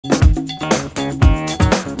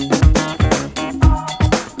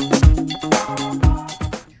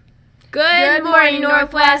Titan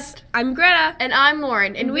Northwest. I'm Greta. And I'm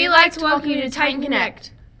Lauren, and we'd like to welcome you to Titan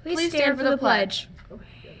Connect. Please stand for the pledge.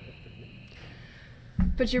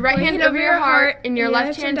 Put your right hand over your heart and your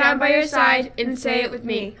left hand down by your side and say it with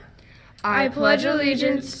me. I pledge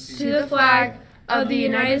allegiance to the flag of the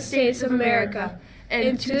United States of America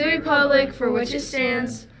and to the republic for which it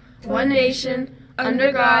stands, one nation,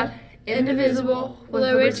 under God, indivisible, with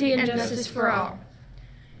liberty and justice for all.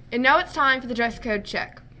 And now it's time for the dress code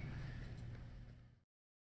check.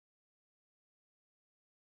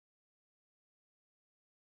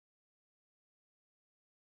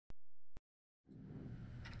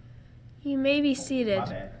 You may be seated.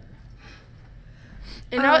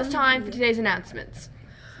 And now it's time for today's announcements.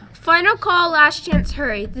 Final call, last chance,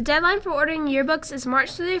 hurry. The deadline for ordering yearbooks is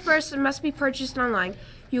March 31st and must be purchased online.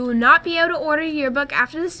 You will not be able to order a yearbook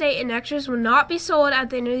after this date, and extras will not be sold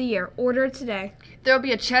at the end of the year. Order today. There will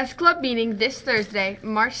be a chess club meeting this Thursday,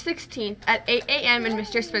 March 16th at 8 a.m. in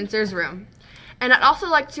Mr. Spencer's room. And I'd also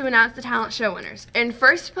like to announce the talent show winners. In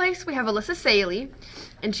first place, we have Alyssa Saley,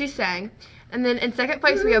 and she sang. And then in second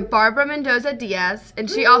place, we have Barbara Mendoza Diaz, and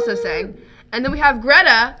she also sang. And then we have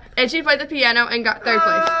Greta, and she played the piano and got third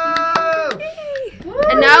place.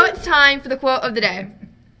 And now it's time for the quote of the day.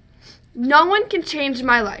 No one can change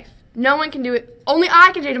my life. No one can do it. Only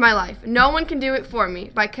I can change my life. No one can do it for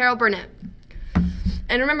me. By Carol Burnett.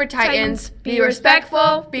 And remember, Titans, be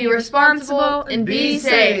respectful, be responsible, and be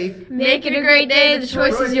safe. Make it a great day. The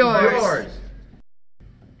choice is yours.